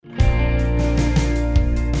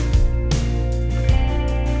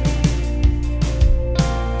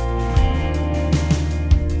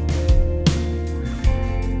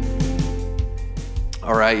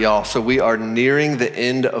right, y'all. So we are nearing the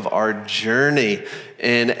end of our journey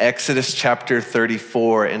in Exodus chapter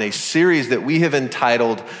 34 in a series that we have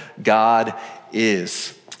entitled God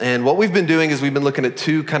Is. And what we've been doing is we've been looking at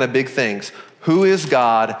two kind of big things. Who is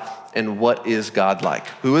God and what is God like?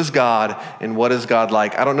 Who is God and what is God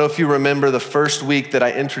like? I don't know if you remember the first week that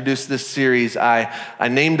I introduced this series, I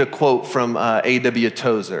named a quote from A.W.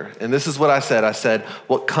 Tozer. And this is what I said. I said,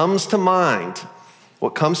 what comes to mind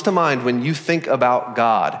when you think about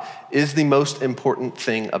God is the most important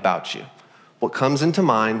thing about you. What comes into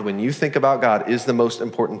mind when you think about God is the most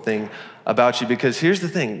important thing about you. Because here's the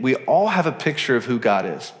thing, we all have a picture of who God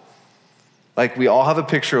is. Like we all have a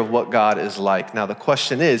picture of what God is like. Now the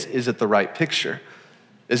question is it the right picture?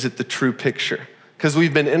 Is it the true picture? Because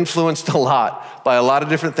we've been influenced a lot by a lot of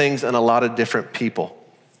different things and a lot of different people.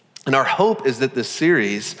 And our hope is that this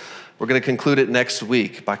series, we're gonna conclude it next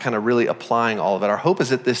week by kind of really applying all of it. Our hope is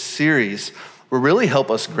that this series will really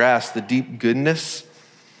help us grasp the deep goodness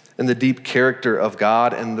and the deep character of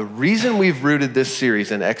God. And the reason we've rooted this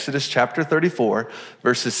series in Exodus chapter 34,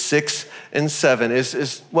 verses 6 and 7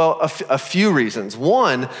 is a few reasons.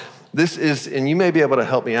 One, this is, and you may be able to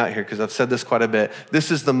help me out here because I've said this quite a bit,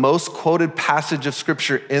 this is the most quoted passage of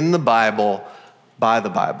scripture in the Bible by the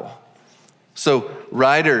Bible. So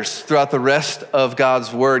writers throughout the rest of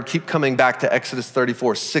God's word keep coming back to Exodus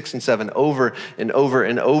 34, 6 and 7 over and over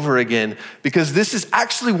and over again, because this is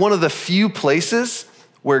actually one of the few places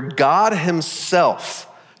where God himself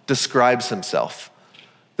describes himself.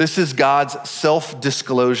 This is God's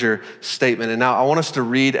self-disclosure statement. And now I want us to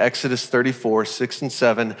read Exodus 34, 6 and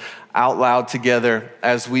 7 out loud together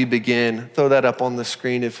as we begin. Throw that up on the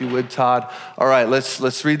screen if you would, Todd. All right,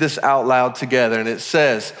 let's read this out loud together. And it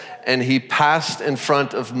says, and he passed in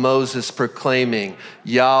front of Moses proclaiming,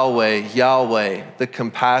 Yahweh, Yahweh, the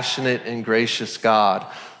compassionate and gracious God,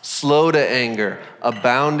 slow to anger,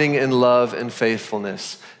 abounding in love and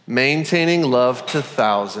faithfulness, maintaining love to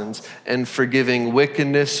thousands, and forgiving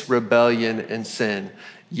wickedness, rebellion, and sin.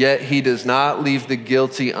 Yet he does not leave the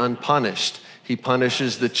guilty unpunished. He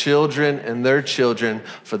punishes the children and their children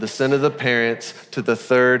for the sin of the parents to the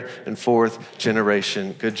third and fourth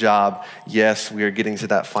generation. Good job. Yes, we are getting to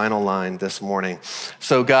that final line this morning.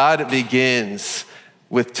 So God begins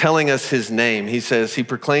with telling us his name. He says, he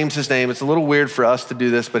proclaims his name. It's a little weird for us to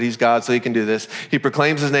do this, but he's God, so he can do this. He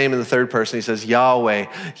proclaims his name in the third person. He says, Yahweh,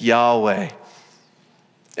 Yahweh.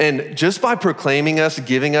 And just by proclaiming us,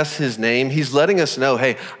 giving us his name, he's letting us know,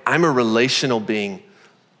 hey, I'm a relational being.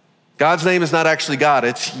 God's name is not actually God,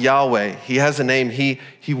 it's Yahweh. He has a name.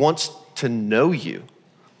 He wants to know you.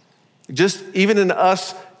 Just even in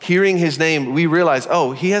us hearing his name, we realize,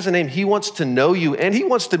 oh, he has a name. He wants to know you and he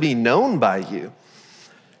wants to be known by you.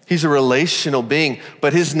 He's a relational being,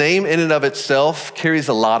 but his name in and of itself carries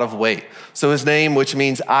a lot of weight. So his name, which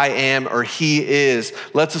means I am or he is,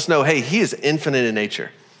 lets us know, hey, he is infinite in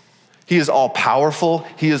nature. He is all powerful.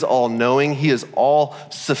 He is all knowing. He is all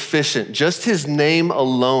sufficient. Just his name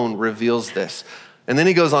alone reveals this. And then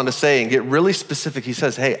he goes on to say and get really specific. He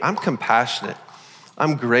says, hey, I'm compassionate.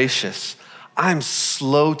 I'm gracious. I'm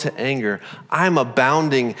slow to anger. I'm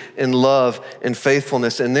abounding in love and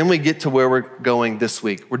faithfulness. And then we get to where we're going this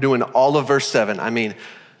week. We're doing all of verse 7. I mean,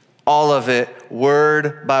 all of it,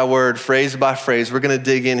 word by word, phrase by phrase. We're gonna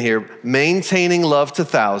dig in here. Maintaining love to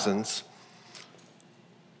thousands,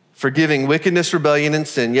 forgiving wickedness, rebellion, and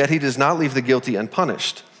sin, yet he does not leave the guilty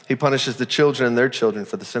unpunished. He punishes the children and their children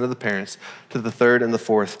for the sin of the parents to the third and the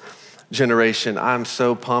fourth generation. I'm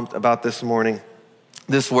so pumped about this morning.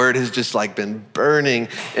 This word has just like been burning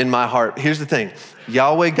in my heart. Here's the thing.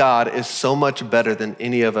 Yahweh God is so much better than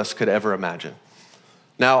any of us could ever imagine.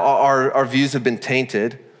 Now, our views have been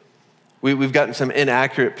tainted. We've gotten some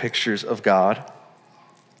inaccurate pictures of God.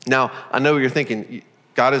 Now, I know you're thinking,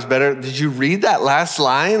 God is better. Did you read that last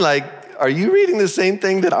line? Like, are you reading the same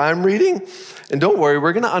thing that I'm reading? And don't worry,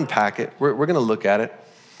 we're gonna unpack it. We're gonna look at it.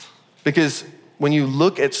 Because when you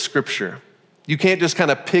look at scripture, you can't just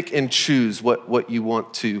kind of pick and choose what you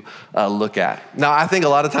want to look at. Now, I think a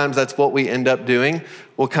lot of times that's what we end up doing.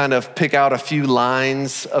 We'll kind of pick out a few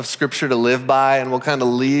lines of scripture to live by, and we'll kind of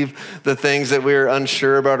leave the things that we're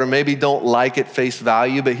unsure about or maybe don't like at face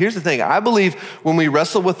value. But here's the thing. I believe when we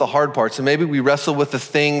wrestle with the hard parts, and maybe we wrestle with the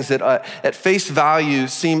things that at face value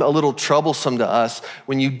seem a little troublesome to us,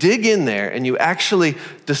 when you dig in there and you actually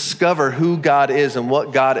discover who God is and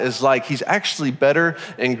what God is like, he's actually better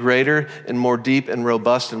and greater and more deep and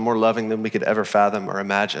robust and more loving than we could ever fathom or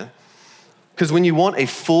imagine. Because when you want a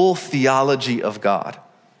full theology of God,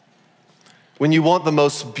 when you want the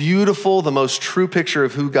most beautiful, the most true picture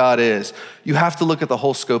of who God is, you have to look at the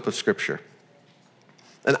whole scope of Scripture.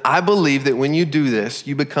 And I believe that when you do this,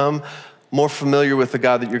 you become more familiar with the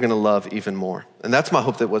God that you're gonna love even more. And that's my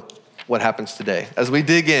hope that what happens today. As we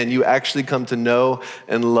dig in, you actually come to know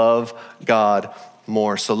and love God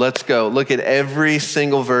more. So let's go. Look at every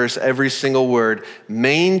single verse, every single word.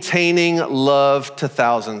 Maintaining love to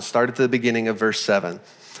thousands. Start at the beginning of verse 7.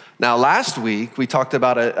 Now, last week, we talked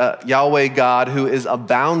about a Yahweh God who is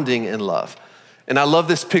abounding in love. And I love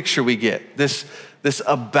this picture we get, this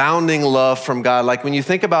abounding love from God. Like when you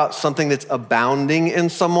think about something that's abounding in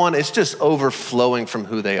someone, it's just overflowing from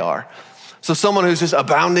who they are. So someone who's just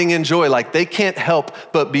abounding in joy, like they can't help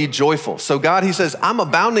but be joyful. So God, he says, I'm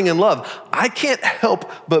abounding in love. I can't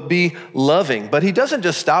help but be loving. But he doesn't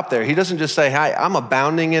just stop there. He doesn't just say, hey, I'm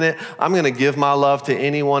abounding in it. I'm gonna give my love to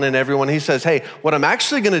anyone and everyone. He says, hey, what I'm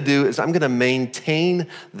actually gonna do is I'm gonna maintain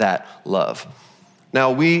that love.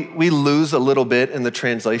 Now we lose a little bit in the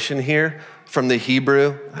translation here from the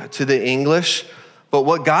Hebrew to the English. But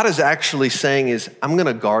what God is actually saying is, I'm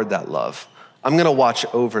gonna guard that love. I'm gonna watch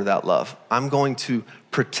over that love. I'm going to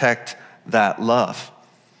protect that love.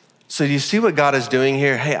 So do you see what God is doing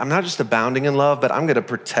here? Hey, I'm not just abounding in love, but I'm gonna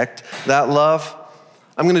protect that love.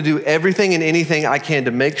 I'm gonna do everything and anything I can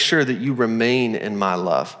to make sure that you remain in my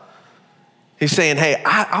love. He's saying, hey,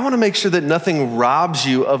 I wanna make sure that nothing robs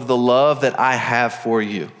you of the love that I have for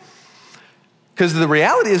you. Because the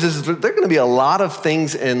reality is there are gonna be a lot of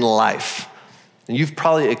things in life. And you've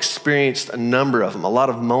probably experienced a number of them, a lot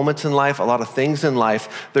of moments in life, a lot of things in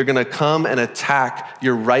life. They're gonna come and attack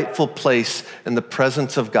your rightful place in the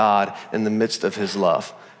presence of God in the midst of his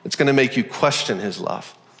love. It's gonna make you question his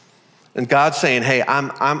love. And God's saying, hey,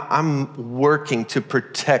 I'm working to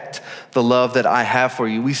protect the love that I have for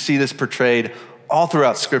you. We see this portrayed all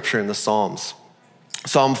throughout Scripture in the Psalms.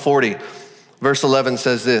 Psalm 40, verse 11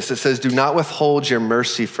 says this. It says, do not withhold your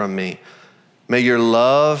mercy from me. May your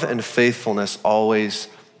love and faithfulness always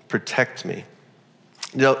protect me.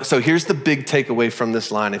 So here's the big takeaway from this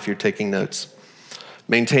line if you're taking notes.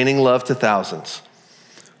 Maintaining love to thousands.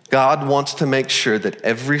 God wants to make sure that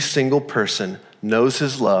every single person knows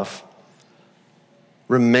his love,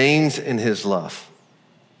 remains in his love,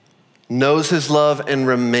 knows his love and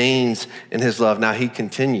remains in his love. Now he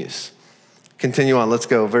continues. Continue on, let's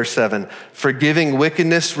go. Verse 7, forgiving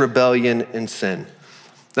wickedness, rebellion, and sin.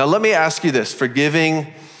 Now, let me ask you this,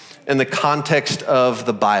 forgiving in the context of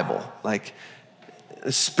the Bible, like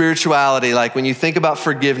spirituality, like when you think about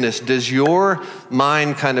forgiveness, does your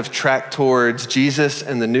mind kind of track towards Jesus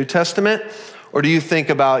and the New Testament? Or do you think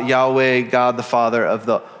about Yahweh, God the Father of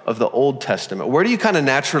the Old Testament? Where do you kind of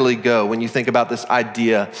naturally go when you think about this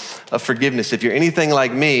idea of forgiveness? If you're anything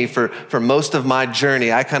like me, for most of my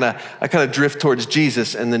journey, I kind of drift towards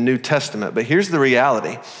Jesus and the New Testament. But here's the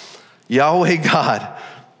reality. Yahweh God,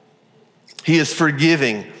 he is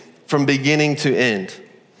forgiving from beginning to end.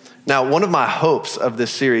 Now, one of my hopes of this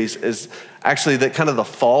series is actually that kind of the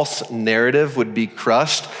false narrative would be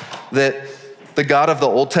crushed, that the God of the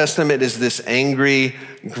Old Testament is this angry,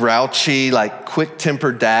 grouchy, like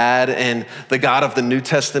quick-tempered dad, and the God of the New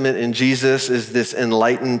Testament in Jesus is this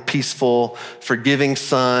enlightened, peaceful, forgiving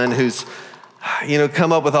son who's,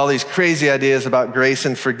 come up with all these crazy ideas about grace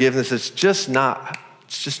and forgiveness. It's just not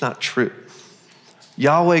true.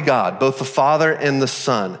 Yahweh God, both the Father and the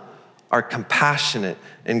Son, are compassionate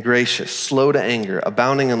and gracious, slow to anger,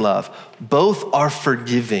 abounding in love. Both are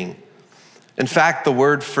forgiving. In fact, the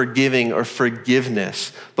word forgiving or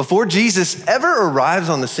forgiveness, before Jesus ever arrives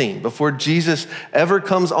on the scene, before Jesus ever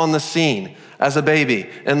comes on the scene as a baby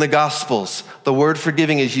in the Gospels, the word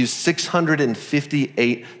forgiving is used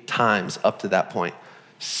 658 times up to that point.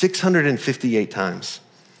 658 times.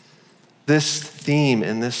 This theme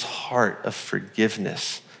and this heart of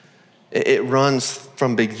forgiveness, it runs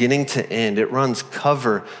from beginning to end. It runs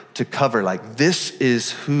cover to cover. Like this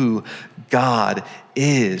is who God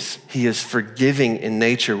is. He is forgiving in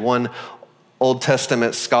nature. One Old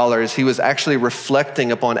Testament scholar, as he was actually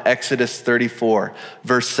reflecting upon Exodus 34,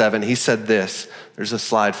 verse 7, he said this. There's a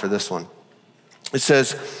slide for this one. It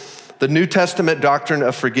says, the New Testament doctrine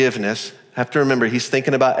of forgiveness, have to remember, he's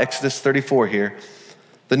thinking about Exodus 34 here.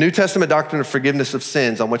 The New Testament doctrine of forgiveness of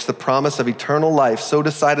sins, on which the promise of eternal life so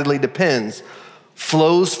decidedly depends,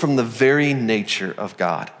 flows from the very nature of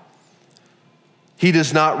God. He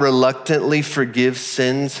does not reluctantly forgive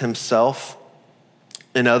sins himself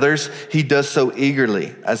and others. He does so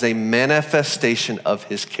eagerly as a manifestation of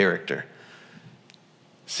his character.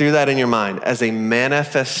 See that in your mind. As a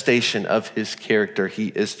manifestation of his character, he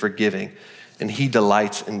is forgiving, and he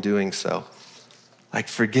delights in doing so. Like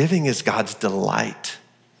forgiving is God's delight.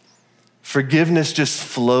 Forgiveness just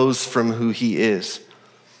flows from who he is.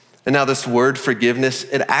 And now this word forgiveness,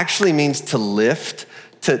 it actually means to lift,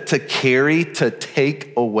 to carry, to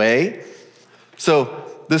take away.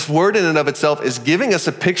 So this word in and of itself is giving us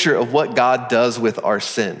a picture of what God does with our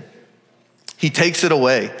sin. He takes it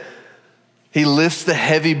away. He lifts the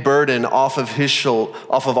heavy burden off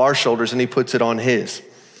of our shoulders, and he puts it on his.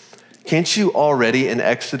 Can't you already in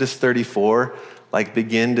Exodus 34,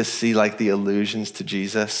 begin to see the allusions to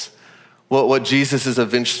Jesus? What Jesus is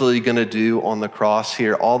eventually gonna do on the cross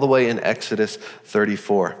here, all the way in Exodus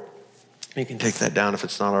 34. You can take that down if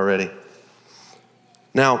it's not already.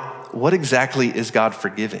 Now, what exactly is God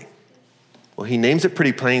forgiving? Well, he names it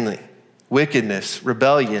pretty plainly: wickedness,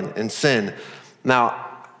 rebellion, and sin. Now,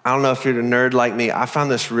 I don't know if you're a nerd like me, I found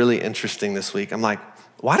this really interesting this week. I'm like,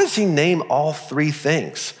 why does he name all three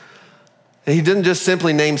things? He didn't just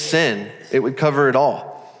simply name sin, it would cover it all.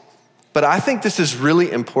 But I think this is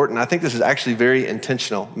really important. I think this is actually very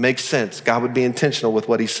intentional. Makes sense. God would be intentional with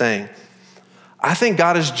what he's saying. I think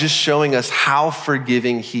God is just showing us how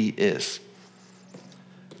forgiving he is.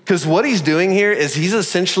 Because what he's doing here is he's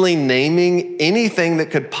essentially naming anything that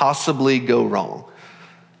could possibly go wrong.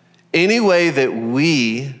 Any way that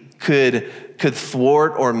we could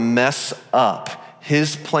thwart or mess up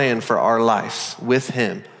his plan for our lives with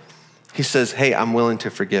him, he says, hey, I'm willing to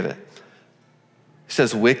forgive it. He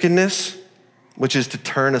says wickedness, which is to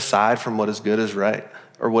turn aside from what is good is right,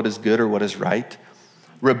 or what is good or what is right.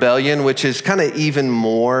 Rebellion, which is kind of even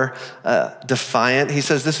more defiant. He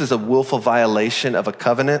says this is a willful violation of a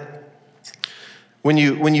covenant. When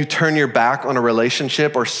you turn your back on a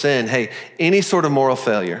relationship or sin, hey, any sort of moral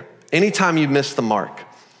failure, anytime you miss the mark,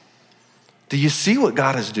 do you see what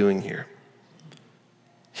God is doing here?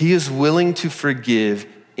 He is willing to forgive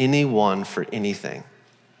anyone for anything.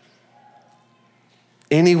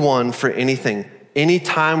 Anyone for anything. Any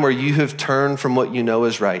time where you have turned from what you know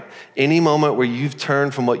is right, any moment where you've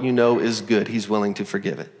turned from what you know is good, he's willing to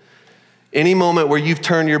forgive it. Any moment where you've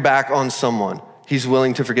turned your back on someone, he's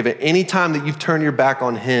willing to forgive it. Any time that you've turned your back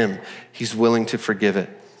on him, he's willing to forgive it.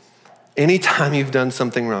 Anytime you've done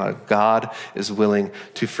something wrong, God is willing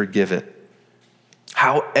to forgive it.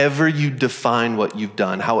 However you define what you've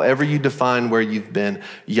done, however you define where you've been,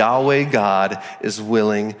 Yahweh God is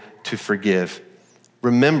willing to forgive.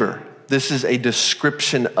 Remember, this is a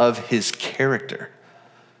description of his character.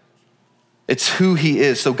 It's who he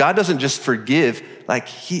is. So God doesn't just forgive,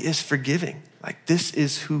 he is forgiving. This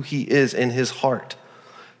is who he is in his heart.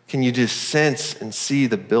 Can you just sense and see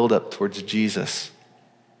the buildup towards Jesus?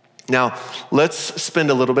 Now, let's spend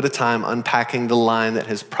a little bit of time unpacking the line that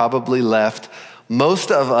has probably left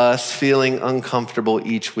most of us feeling uncomfortable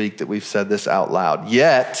each week that we've said this out loud.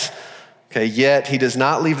 Yet he does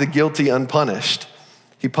not leave the guilty unpunished.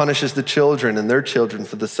 He punishes the children and their children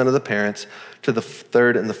for the sin of the parents to the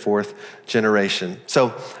third and the fourth generation.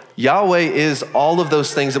 So Yahweh is all of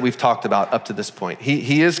those things that we've talked about up to this point.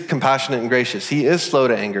 He is compassionate and gracious. He is slow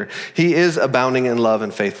to anger. He is abounding in love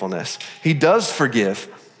and faithfulness. He does forgive,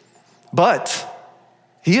 but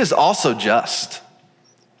he is also just.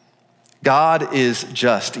 God is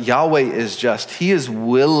just. Yahweh is just. He is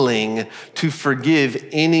willing to forgive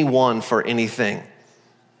anyone for anything.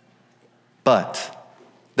 But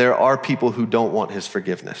there are people who don't want his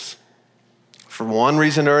forgiveness. For one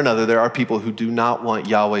reason or another, there are people who do not want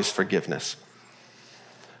Yahweh's forgiveness.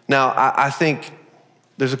 Now, I think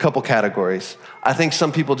there's a couple categories. I think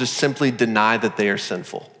some people just simply deny that they are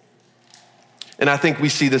sinful. And I think we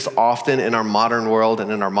see this often in our modern world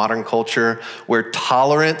and in our modern culture, where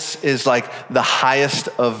tolerance is the highest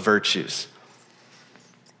of virtues.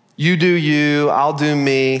 You do you, I'll do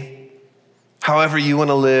me. However you want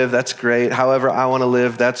to live, that's great. However I want to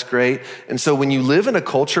live, that's great. And so when you live in a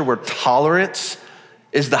culture where tolerance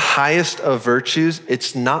is the highest of virtues,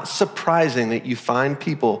 it's not surprising that you find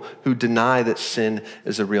people who deny that sin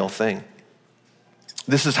is a real thing.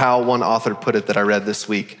 This is how one author put it that I read this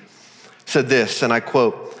week. Said this, and I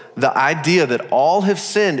quote, "The idea that all have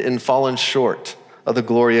sinned and fallen short of the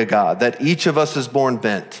glory of God, that each of us is born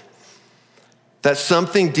bent, that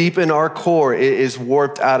something deep in our core is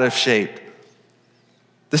warped out of shape.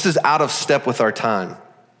 This is out of step with our time.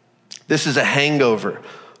 This is a hangover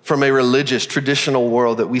from a religious, traditional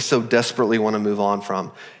world that we so desperately want to move on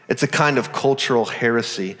from. It's a kind of cultural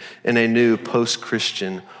heresy in a new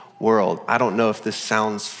post-Christian world." I don't know if this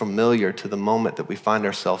sounds familiar to the moment that we find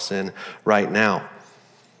ourselves in right now,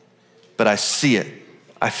 but I see it,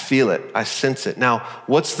 I feel it, I sense it. Now,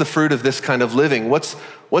 what's the fruit of this kind of living? What's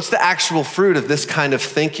the actual fruit of this kind of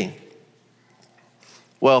thinking?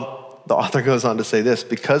 Well, the author goes on to say this: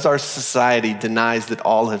 because our society denies that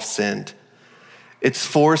all have sinned, it's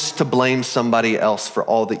forced to blame somebody else for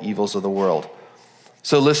all the evils of the world.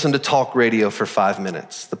 So listen to talk radio for 5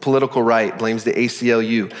 minutes. The political right blames the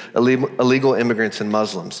ACLU, illegal immigrants and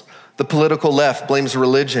Muslims. The political left blames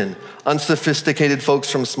religion, unsophisticated folks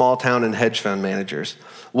from small town and hedge fund managers.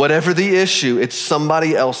 Whatever the issue, it's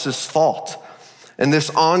somebody else's fault. And this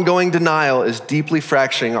ongoing denial is deeply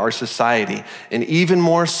fracturing our society. And even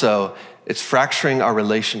more so, it's fracturing our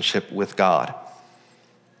relationship with God.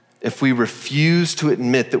 If we refuse to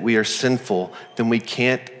admit that we are sinful, then we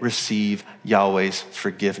can't receive Yahweh's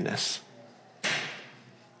forgiveness.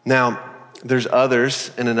 Now, there's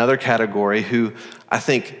others in another category who I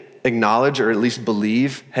think acknowledge or at least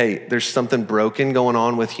believe, hey, there's something broken going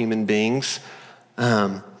on with human beings.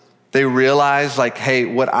 They realize like, hey,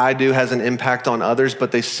 what I do has an impact on others,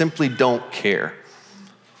 but they simply don't care.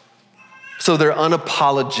 So they're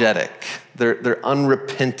unapologetic. They're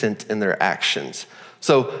unrepentant in their actions.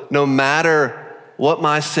 So no matter what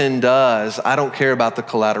my sin does, I don't care about the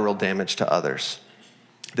collateral damage to others.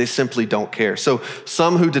 They simply don't care. So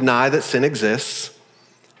some who deny that sin exists,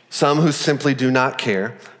 some who simply do not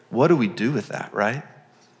care. What do we do with that, right?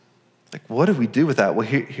 Like, what do we do with that? Well,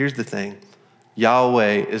 here's the thing.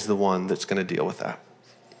 Yahweh is the one that's going to deal with that.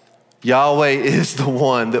 Yahweh is the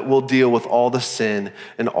one that will deal with all the sin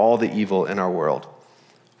and all the evil in our world.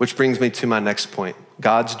 Which brings me to my next point.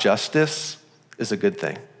 God's justice is a good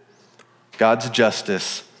thing. God's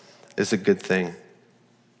justice is a good thing.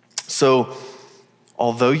 So,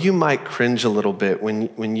 although you might cringe a little bit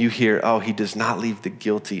when you hear, oh, he does not leave the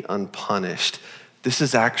guilty unpunished, this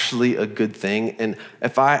is actually a good thing. And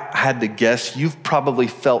if I had to guess, you've probably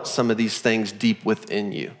felt some of these things deep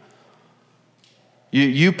within you.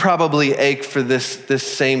 You probably ache for this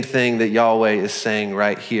same thing that Yahweh is saying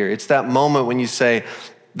right here. It's that moment when you say,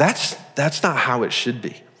 that's not how it should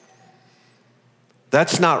be.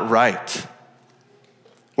 That's not right.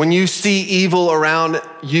 When you see evil around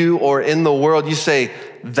you or in the world, you say,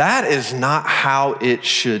 that is not how it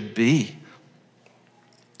should be.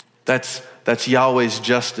 That's Yahweh's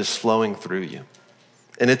justice flowing through you.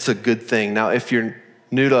 And it's a good thing. Now, if you're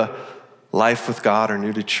new to life with God or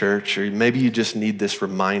new to church, or maybe you just need this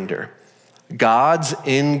reminder, God's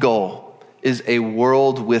end goal is a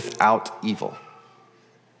world without evil.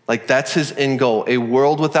 Like that's his end goal, a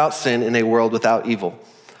world without sin and a world without evil.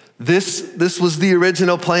 This was the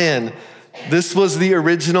original plan. This was the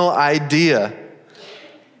original idea.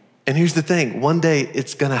 And here's the thing, one day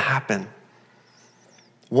it's gonna happen.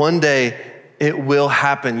 One day it will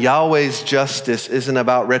happen. Yahweh's justice isn't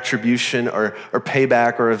about retribution or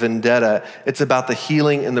payback or a vendetta. It's about the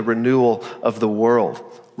healing and the renewal of the world,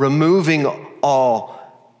 removing all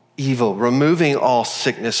evil, removing all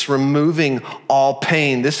sickness, removing all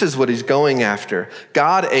pain. This is what he's going after.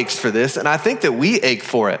 God aches for this, and I think that we ache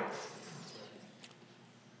for it.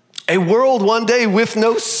 A world one day with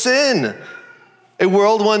no sin. A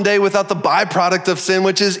world one day without the byproduct of sin,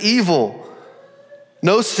 which is evil.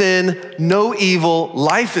 No sin, no evil.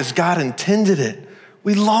 Life as God intended it.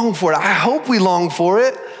 We long for it. I hope we long for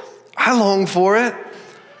it. I long for it.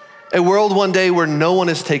 A world one day where no one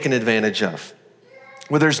is taken advantage of.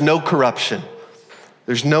 Where there's no corruption,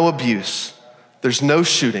 there's no abuse, there's no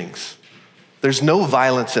shootings, there's no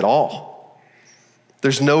violence at all.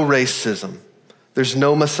 There's no racism, there's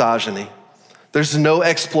no misogyny, there's no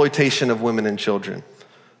exploitation of women and children.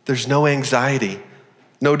 There's no anxiety,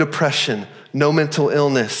 no depression, no mental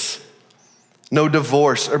illness, no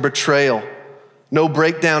divorce or betrayal, no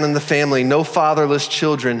breakdown in the family, no fatherless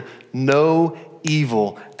children, no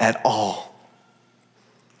evil at all.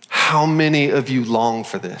 How many of you long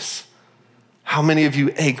for this? How many of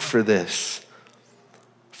you ache for this?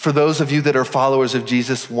 For those of you that are followers of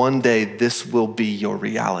Jesus, one day this will be your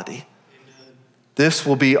reality. This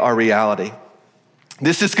will be our reality.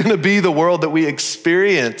 This is gonna be the world that we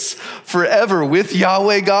experience forever with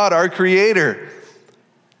Yahweh God, our Creator,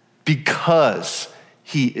 because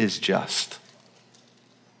He is just.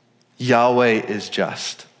 Yahweh is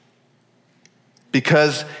just.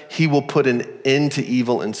 Because He will put an end to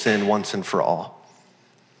evil and sin once and for all.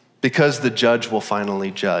 Because the judge will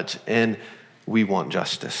finally judge, and we want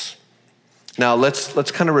justice. Now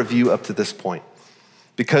let's kind of review up to this point.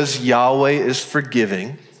 Because Yahweh is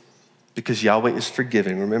forgiving,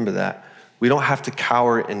 remember that, we don't have to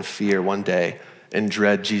cower in fear one day and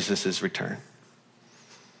dread Jesus' return.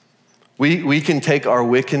 We can take our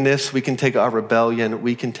wickedness, we can take our rebellion,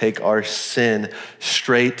 we can take our sin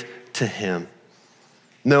straight to Him,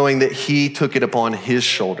 knowing that He took it upon His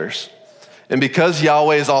shoulders. And because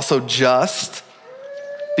Yahweh is also just,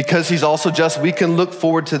 we can look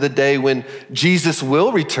forward to the day when Jesus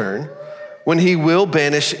will return, when He will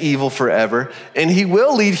banish evil forever, and He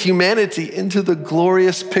will lead humanity into the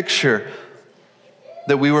glorious picture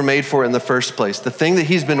that we were made for in the first place, the thing that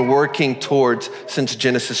he's been working towards since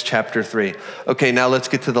Genesis chapter 3. Okay, now let's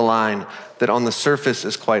get to the line that on the surface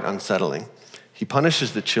is quite unsettling. He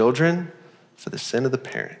punishes the children for the sin of the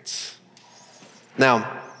parents.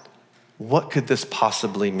 Now, what could this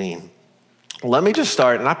possibly mean? Let me just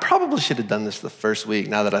start, and I probably should have done this the first week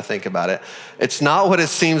now that I think about it. It's not what it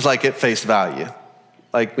seems like at face value.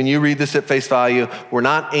 Like when you read this at face value, we're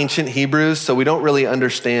not ancient Hebrews, so we don't really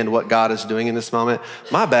understand what God is doing in this moment.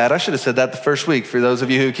 My bad, I should have said that the first week. For those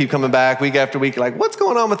of you who keep coming back week after week, like, what's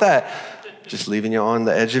going on with that? Just leaving you on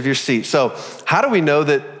the edge of your seat. So how do we know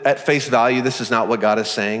that at face value, this is not what God is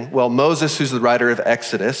saying? Well, Moses, who's the writer of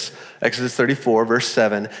Exodus 34, verse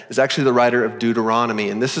 7, is actually the writer of Deuteronomy.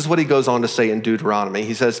 And this is what he goes on to say in Deuteronomy.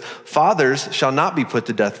 He says, fathers shall not be put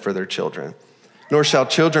to death for their children, nor shall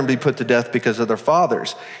children be put to death because of their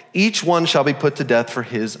fathers. Each one shall be put to death for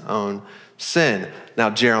his own sin. Now,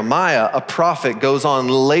 Jeremiah, a prophet, goes on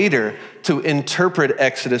later to interpret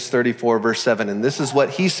Exodus 34, verse 7. And this is what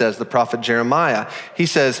he says, the prophet Jeremiah. He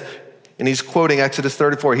says, and he's quoting Exodus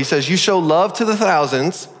 34, he says, you show love to the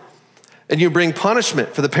thousands, and you bring punishment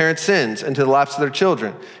for the parents' sins and to the laps of their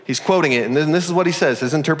children. He's quoting it, and then this is what he says,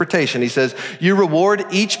 his interpretation. He says, you reward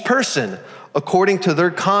each person according to their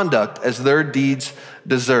conduct as their deeds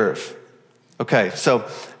deserve. Okay, so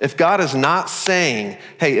if God is not saying,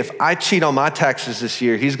 hey, if I cheat on my taxes this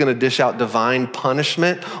year, he's gonna dish out divine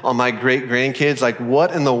punishment on my great grandkids, like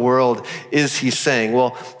what in the world is he saying?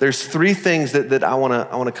 Well, there's three things that I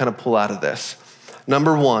wanna kind of pull out of this.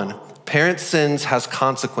 Number one, parent sins has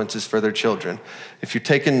consequences for their children. If you're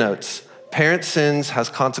taking notes, parent sins has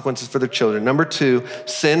consequences for their children. Number two,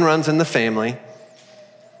 sin runs in the family.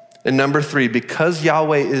 And number three, because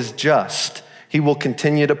Yahweh is just, he will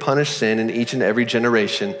continue to punish sin in each and every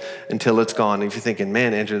generation until it's gone. And if you're thinking,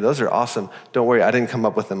 man, Andrew, those are awesome. Don't worry, I didn't come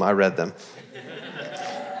up with them, I read them.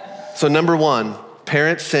 So number one,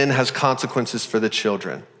 parent sin has consequences for the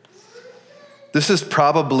children. This is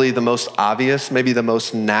probably the most obvious, maybe the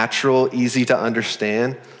most natural, easy to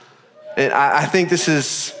understand. And I think this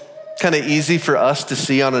is kind of easy for us to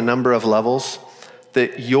see on a number of levels,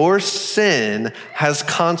 that your sin has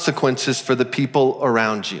consequences for the people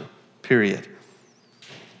around you, period.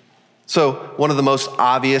 So one of the most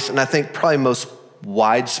obvious, and I think probably most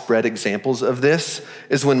widespread examples of this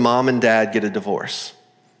is when mom and dad get a divorce.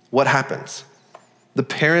 What happens? The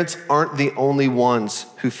parents aren't the only ones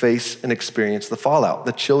who face and experience the fallout.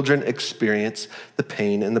 The children experience the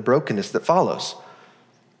pain and the brokenness that follows.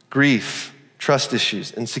 Grief, trust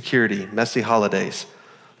issues, insecurity, messy holidays.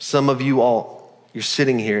 Some of you all, you're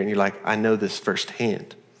sitting here and you're like, I know this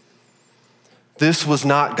firsthand. This was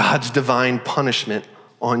not God's divine punishment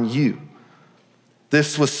on you.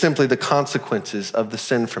 This was simply the consequences of the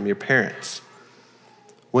sin from your parents.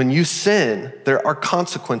 When you sin, there are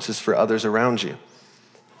consequences for others around you.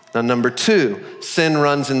 Now, number two, sin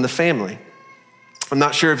runs in the family. I'm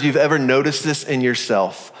not sure if you've ever noticed this in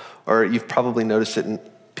yourself, or you've probably noticed it in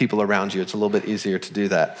people around you. It's a little bit easier to do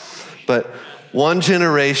that. But one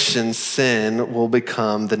generation's sin will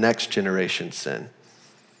become the next generation's sin.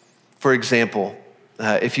 For example,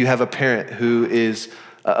 if you have a parent who is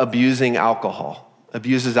abuses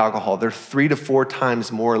alcohol, they're 3 to 4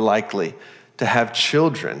 times more likely to have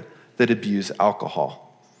children that abuse alcohol.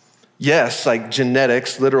 Yes, like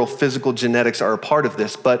genetics, literal physical genetics are a part of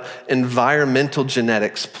this, but environmental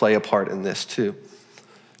genetics play a part in this too.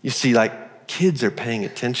 You see, like kids are paying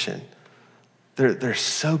attention. They're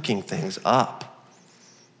soaking things up.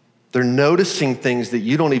 They're noticing things that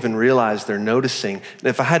you don't even realize they're noticing. And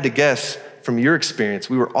if I had to guess from your experience,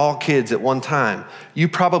 we were all kids at one time. You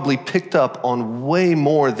probably picked up on way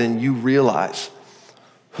more than you realize.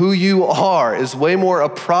 Who you are is way more a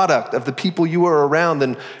product of the people you were around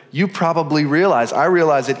than you probably realize. I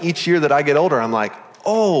realize that each year that I get older, I'm like,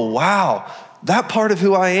 oh, wow, that part of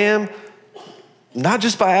who I am, not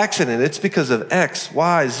just by accident, it's because of X,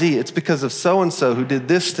 Y, Z. It's because of so-and-so who did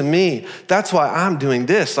this to me. That's why I'm doing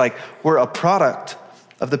this. Like, we're a product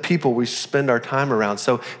of the people we spend our time around.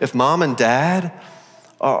 So if mom and dad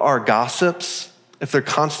are gossips, if they're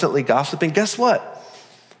constantly gossiping, guess what?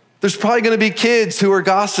 There's probably gonna be kids who are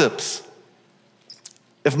gossips.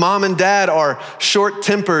 If mom and dad are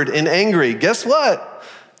short-tempered and angry, guess what?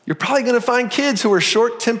 You're probably gonna find kids who are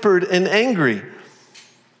short-tempered and angry.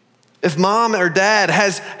 If mom or dad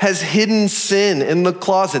has hidden sin in the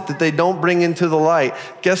closet that they don't bring into the light,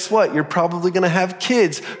 guess what? You're probably gonna have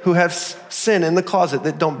kids who have sin in the closet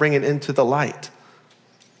that don't bring it into the light.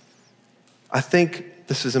 I think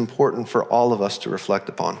this is important for all of us to reflect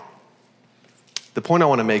upon. The point I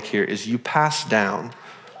wanna make here is you pass down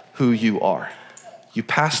who you are. You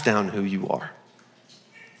pass down who you are.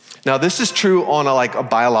 Now, this is true on a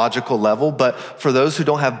biological level, but for those who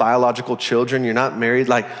don't have biological children, you're not married,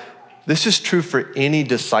 this is true for any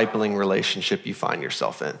discipling relationship you find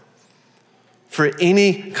yourself in. For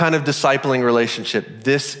any kind of discipling relationship,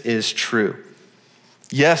 this is true.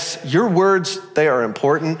 Yes, your words, they are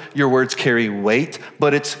important. Your words carry weight,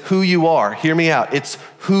 but it's who you are. Hear me out. It's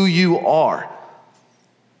who you are.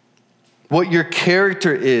 What your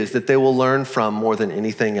character is that they will learn from more than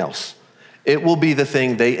anything else. It will be the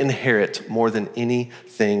thing they inherit more than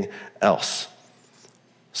anything else.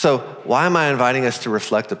 So why am I inviting us to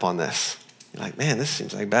reflect upon this? You're like, man, this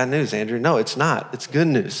seems like bad news, Andrew. No, it's not. It's good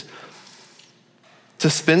news. To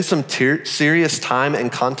spend some serious time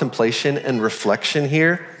and contemplation and reflection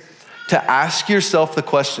here, to ask yourself the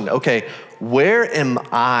question, okay, where am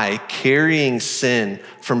I carrying sin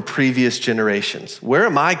from previous generations? Where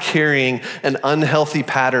am I carrying an unhealthy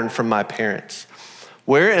pattern from my parents?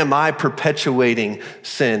 Where am I perpetuating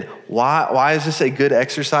sin? Why is this a good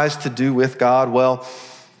exercise to do with God? Well,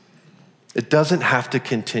 it doesn't have to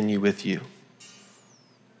continue with you.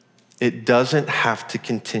 It doesn't have to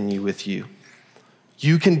continue with you.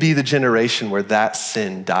 You can be the generation where that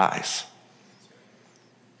sin dies.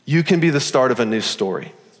 You can be the start of a new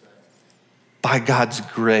story. By God's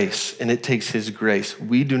grace, and it takes his grace,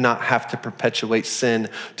 we do not have to perpetuate sin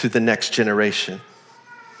to the next generation.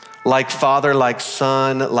 Like father, like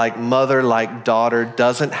son, like mother, like daughter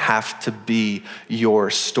doesn't have to be your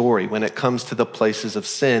story when it comes to the places of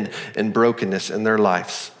sin and brokenness in their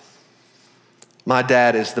lives. My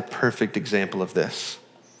dad is the perfect example of this.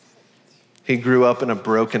 He grew up in a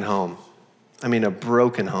broken home. A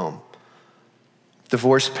broken home.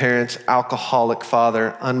 Divorced parents, alcoholic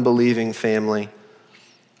father, unbelieving family.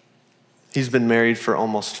 He's been married for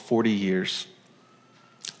almost 40 years.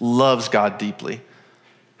 Loves God deeply.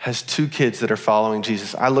 Has 2 kids that are following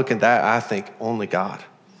Jesus. I look at that, I think, only God.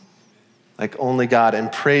 Only God,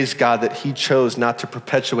 and praise God that he chose not to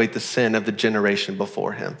perpetuate the sin of the generation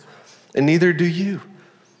before him. And neither do you.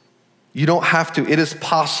 You don't have to. It is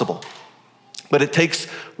possible. But it takes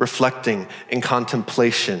reflecting and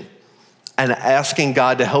contemplation and asking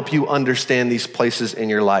God to help you understand these places in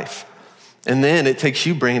your life. And then it takes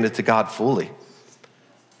you bringing it to God fully.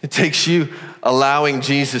 It takes you allowing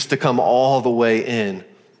Jesus to come all the way in.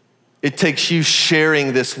 It takes you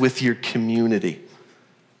sharing this with your community.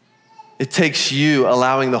 It takes you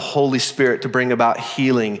allowing the Holy Spirit to bring about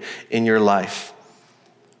healing in your life.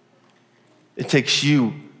 It takes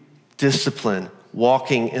you discipline,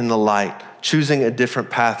 walking in the light, choosing a different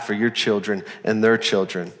path for your children and their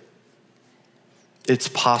children. It's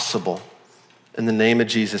possible in the name of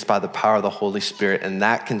Jesus by the power of the Holy Spirit, and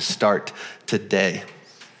that can start today.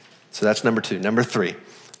 So that's number 2. Number 3,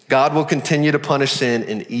 God will continue to punish sin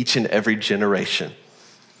in each and every generation.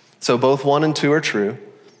 So both 1 and 2 are true.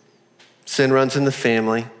 Sin runs in the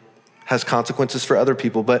family, has consequences for other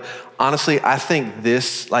people, but honestly, I think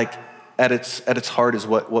this, at its heart is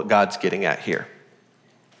what God's getting at here.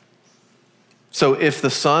 So if the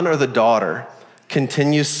son or the daughter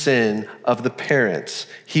continues sin of the parents,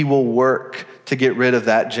 he will work to get rid of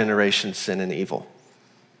that generation's sin and evil.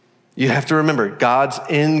 You have to remember, God's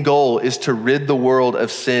end goal is to rid the world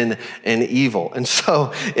of sin and evil. And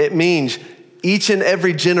so it means each and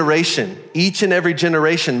every generation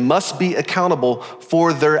must be accountable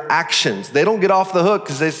for their actions. They don't get off the hook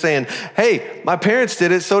because they're saying, hey, my parents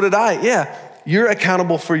did it, so did I. Yeah, you're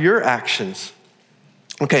accountable for your actions.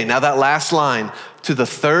 Okay, now that last line, to the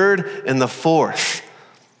 3rd and the 4th,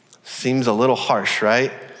 seems a little harsh,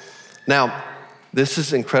 right? Now, this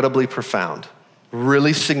is incredibly profound,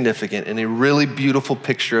 really significant, and a really beautiful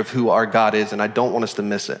picture of who our God is, and I don't want us to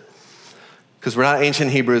miss it. Because we're not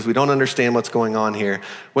ancient Hebrews, we don't understand what's going on here.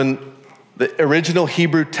 When the original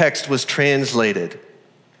Hebrew text was translated,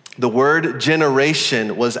 the word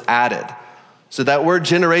generation was added. So that word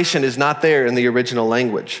generation is not there in the original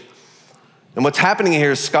language. And what's happening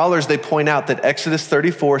here is scholars, they point out that Exodus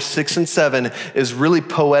 34, 6 and 7 is really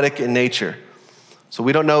poetic in nature. So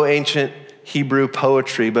we don't know ancient Hebrew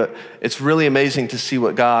poetry, but it's really amazing to see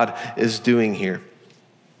what God is doing here.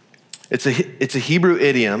 It's a Hebrew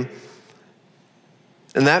idiom,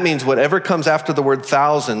 and that means whatever comes after the word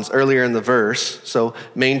thousands earlier in the verse, so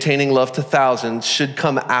maintaining love to thousands, should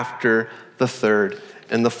come after the 3rd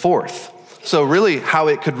and the 4th. So really how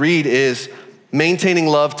it could read is maintaining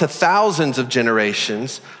love to thousands of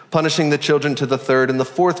generations, punishing the children to the 3rd and the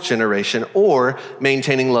 4th generation, or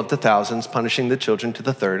maintaining love to thousands, punishing the children to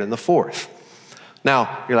the 3rd and the 4th.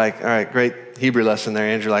 Now, you're like, all right, great Hebrew lesson there,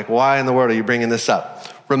 Andrew. Like, why in the world are you bringing this up?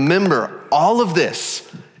 Remember, all of this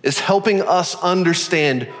is helping us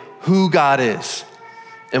understand who God is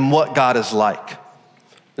and what God is like.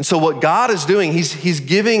 And so what God is doing, he's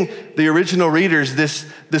giving the original readers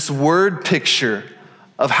this word picture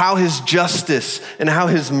of how his justice and how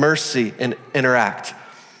his mercy interact,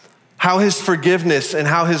 how his forgiveness and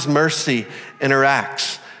how his mercy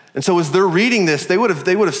interacts. And so as they're reading this, they would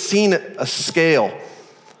have seen a scale.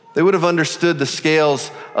 They would have understood the scales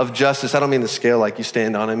of justice. I don't mean the scale like you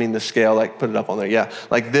stand on. I mean the scale, like put it up on there. Yeah,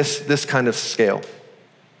 like this kind of scale.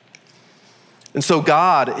 And so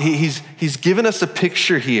God, he's given us a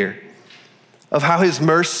picture here of how his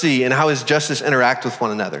mercy and how his justice interact with one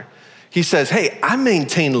another. He says, hey, I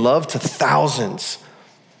maintain love to thousands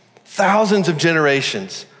of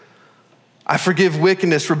generations. I forgive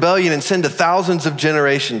wickedness, rebellion, and sin to thousands of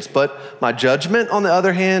generations. But my judgment, on the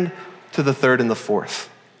other hand, to the third and the fourth.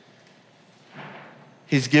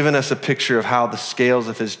 He's given us a picture of how the scales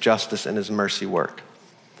of his justice and his mercy work.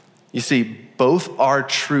 You see, both are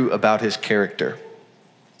true about his character,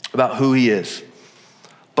 about who he is.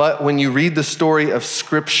 But when you read the story of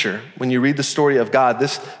Scripture, when you read the story of God,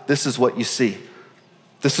 this is what you see.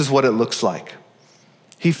 This is what it looks like.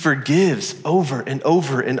 He forgives over and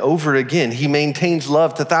over and over again. He maintains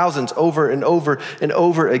love to thousands over and over and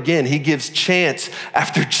over again. He gives chance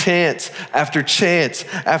after chance after chance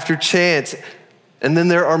after chance. And then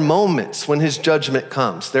there are moments when his judgment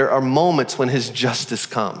comes. There are moments when his justice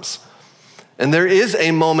comes. And there is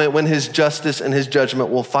a moment when his justice and his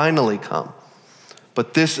judgment will finally come.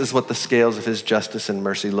 But this is what the scales of his justice and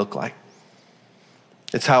mercy look like.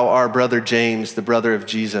 It's how our brother James, the brother of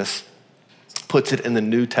Jesus, puts it in the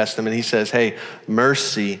New Testament. He says, hey,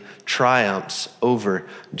 mercy triumphs over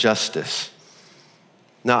justice.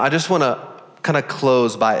 Now, I just want to kind of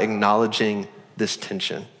close by acknowledging this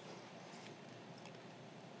tension.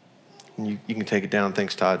 You can take it down.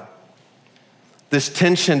 Thanks, Todd. This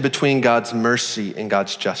tension between God's mercy and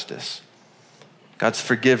God's justice, God's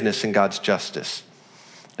forgiveness and God's justice.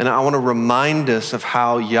 And I want to remind us of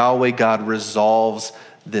how Yahweh God resolves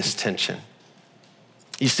this tension.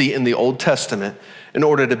 You see, in the Old Testament, in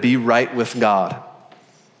order to be right with God,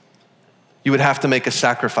 you would have to make a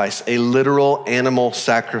sacrifice, a literal animal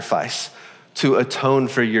sacrifice to atone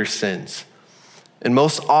for your sins. And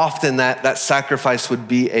most often that sacrifice would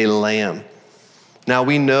be a lamb. Now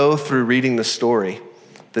we know through reading the story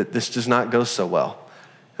that this does not go so well.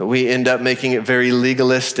 We end up making it very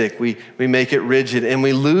legalistic. We make it rigid, and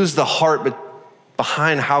we lose the heart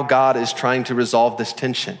behind how God is trying to resolve this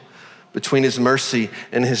tension between his mercy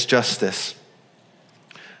and his justice.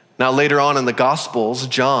 Now later on in the Gospels,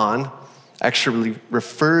 John actually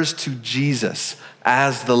refers to Jesus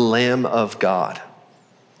as the Lamb of God.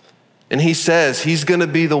 And he says he's gonna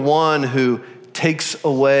be the one who takes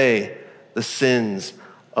away the sins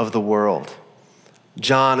of the world.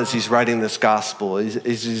 John, as he's writing this gospel,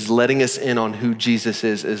 he's letting us in on who Jesus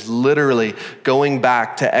is literally going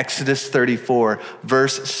back to Exodus 34,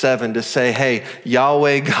 verse 7 to say, hey,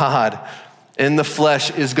 Yahweh God in the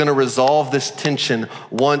flesh is gonna resolve this tension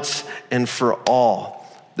once and for all.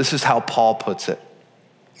 This is how Paul puts it.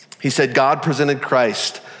 He said, God presented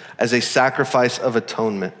Christ as a sacrifice of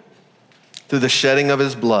atonement through the shedding of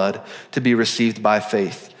his blood to be received by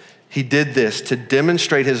faith. He did this to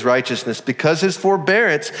demonstrate his righteousness because his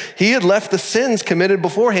forbearance, he had left the sins committed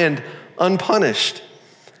beforehand unpunished.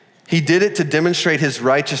 He did it to demonstrate his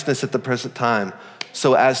righteousness at the present time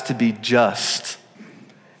so as to be just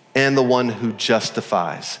and the one who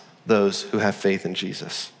justifies those who have faith in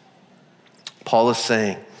Jesus. Paul is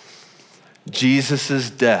saying Jesus'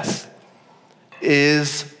 death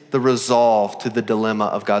is the resolve to the dilemma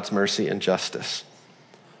of God's mercy and justice.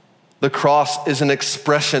 The cross is an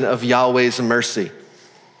expression of Yahweh's mercy,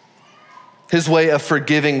 his way of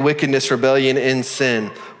forgiving wickedness, rebellion, and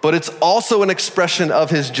sin. But it's also an expression of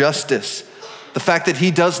his justice, the fact that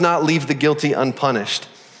he does not leave the guilty unpunished.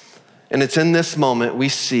 And it's in this moment we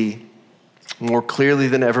see more clearly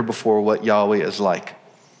than ever before what Yahweh is like.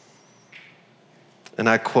 And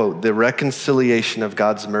I quote, the reconciliation of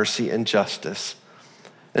God's mercy and justice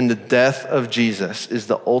and the death of Jesus is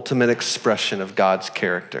the ultimate expression of God's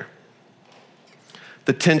character.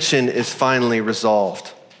 The tension is finally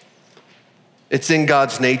resolved. It's in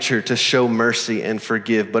God's nature to show mercy and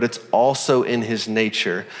forgive, but it's also in his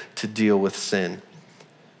nature to deal with sin.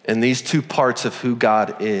 And these two parts of who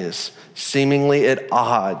God is, seemingly at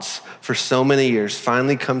odds for so many years,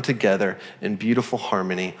 finally come together in beautiful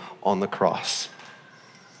harmony on the cross.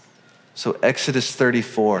 So Exodus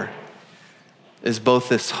 34 is both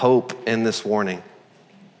this hope and this warning.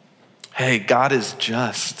 Hey, God is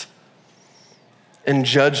just. And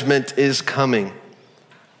judgment is coming.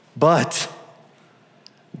 But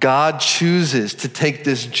God chooses to take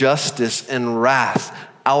this justice and wrath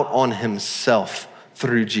out on himself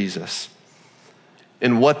through Jesus.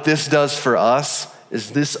 And what this does for us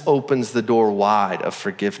is this opens the door wide of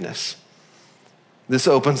forgiveness. This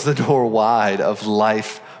opens the door wide of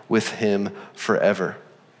life with him forever.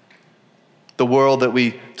 The world that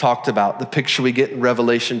we talked about, the picture we get in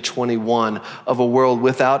Revelation 21 of a world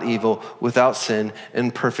without evil, without sin,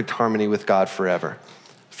 in perfect harmony with God forever.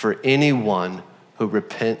 For anyone who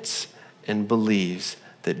repents and believes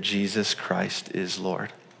that Jesus Christ is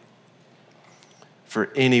Lord.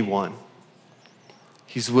 For anyone.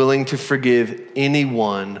 He's willing to forgive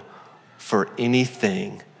anyone for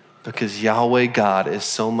anything because Yahweh God is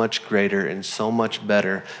so much greater and so much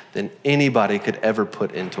better than anybody could ever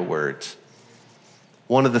put into words.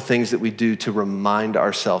 One of the things that we do to remind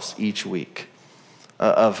ourselves each week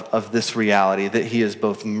of this reality, that he is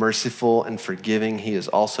both merciful and forgiving, he is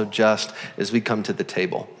also just, as we come to the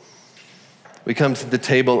table. We come to the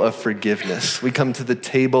table of forgiveness. We come to the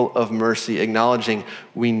table of mercy, acknowledging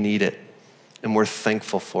we need it and we're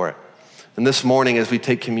thankful for it. And this morning, as we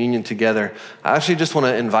take communion together, I actually just want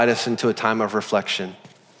to invite us into a time of reflection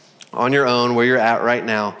on your own, where you're at right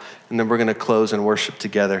now, and then we're going to close and worship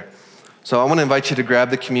together. So I want to invite you to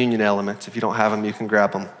grab the communion elements. If you don't have them, you can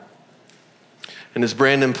grab them. And as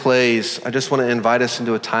Brandon plays, I just want to invite us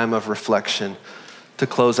into a time of reflection to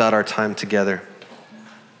close out our time together.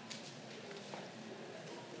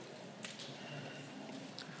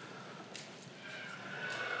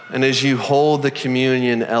 And as you hold the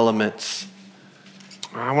communion elements,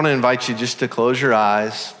 I want to invite you just to close your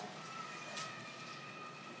eyes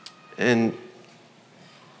and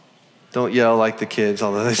don't yell like the kids,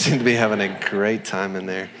 although they seem to be having a great time in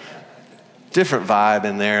there. Different vibe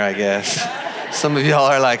in there, I guess. Some of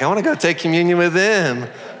y'all are like, I want to go take communion with them.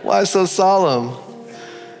 Why so solemn?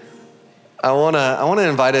 I want to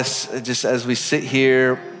invite us, just as we sit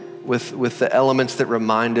here with the elements that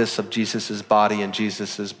remind us of Jesus' body and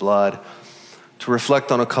Jesus' blood, to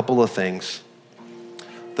reflect on a couple of things.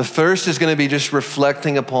 The first is going to be just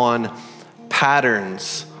reflecting upon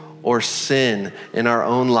patterns or sin in our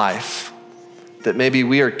own life that maybe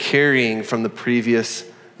we are carrying from the previous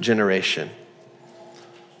generation.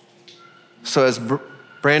 So as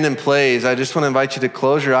Brandon plays, I just want to invite you to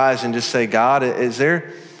close your eyes and just say, God, is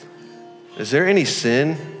there any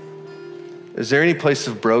sin? Is there any place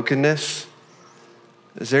of brokenness?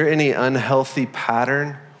 Is there any unhealthy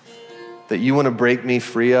pattern that you want to break me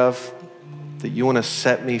free of, that you want to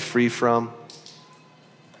set me free from?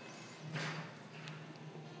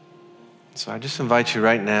 So I just invite you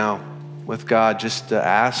right now with God just to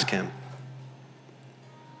ask him.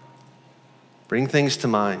 Bring things to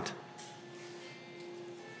mind.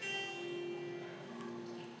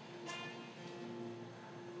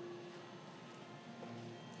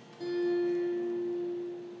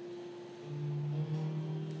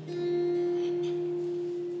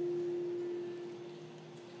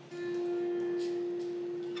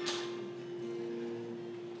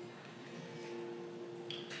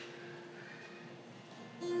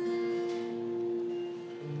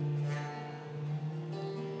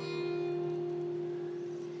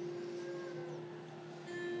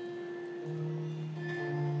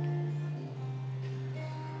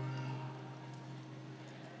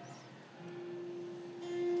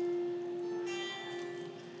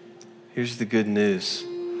 Here's the good news.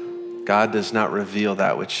 God does not reveal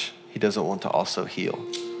that which he doesn't want to also heal.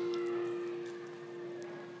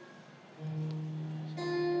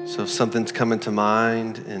 So if something's coming to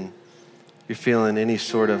mind and you're feeling any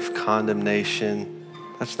sort of condemnation,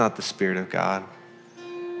 that's not the Spirit of God.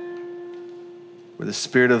 Where the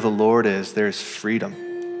Spirit of the Lord is, there's freedom.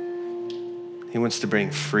 He wants to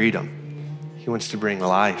bring freedom. He wants to bring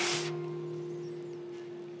life.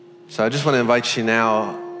 So I just want to invite you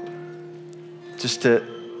now just to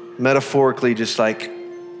metaphorically, just like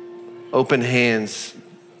open hands,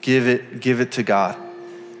 give it to God.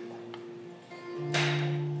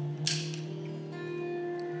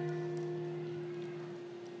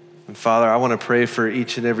 And Father, I want to pray for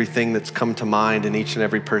each and everything that's come to mind in each and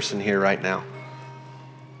every person here right now.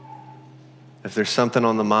 If there's something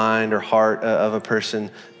on the mind or heart of a person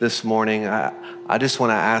this morning, I just want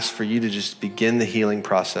to ask for you to just begin the healing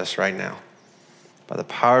process right now. By the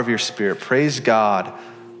power of your Spirit, praise God.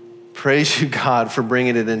 Praise you, God, for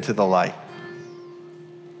bringing it into the light.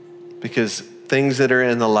 Because things that are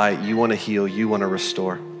in the light, you want to heal, you want to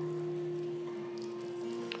restore.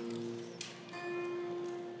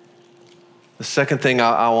 The second thing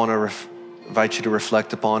I want to invite you to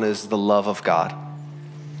reflect upon is the love of God.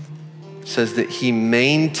 It says that he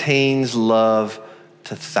maintains love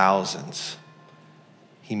to thousands.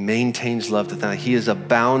 He maintains love to them. He is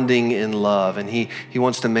abounding in love, and he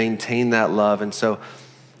wants to maintain that love. And so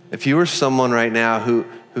if you are someone right now who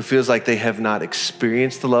feels like they have not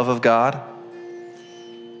experienced the love of God,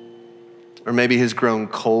 or maybe has grown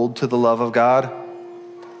cold to the love of God,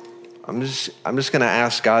 I'm just going to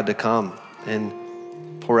ask God to come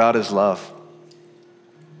and pour out his love.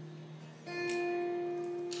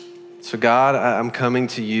 So God, I'm coming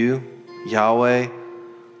to you, Yahweh,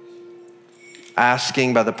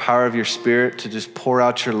 asking by the power of your Spirit to just pour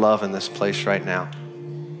out your love in this place right now.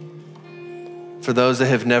 For those that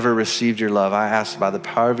have never received your love, I ask by the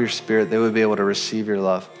power of your Spirit, they would be able to receive your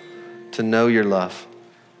love, to know your love.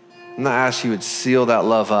 And I ask you would seal that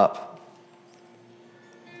love up.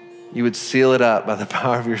 You would seal it up by the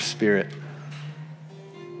power of your Spirit.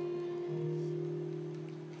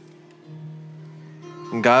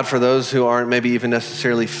 And God, for those who aren't maybe even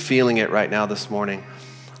necessarily feeling it right now this morning,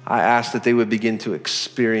 I ask that they would begin to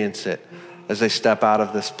experience it as they step out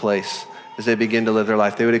of this place, as they begin to live their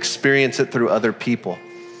life. They would experience it through other people.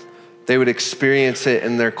 They would experience it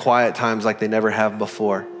in their quiet times like they never have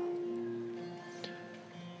before.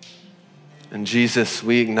 And Jesus,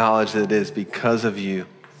 we acknowledge that it is because of you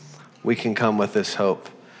we can come with this hope.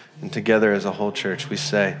 And together as a whole church, we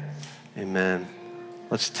say, amen.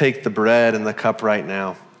 Let's take the bread and the cup right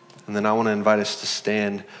now. And then I want to invite us to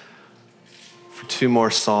stand for 2 more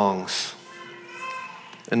songs.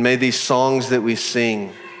 And may these songs that we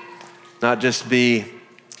sing not just be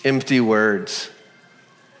empty words,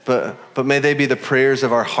 but may they be the prayers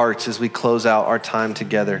of our hearts as we close out our time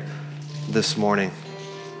together this morning.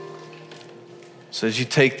 So as you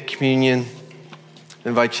take the communion, I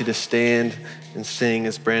invite you to stand and sing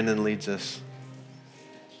as Brandon leads us.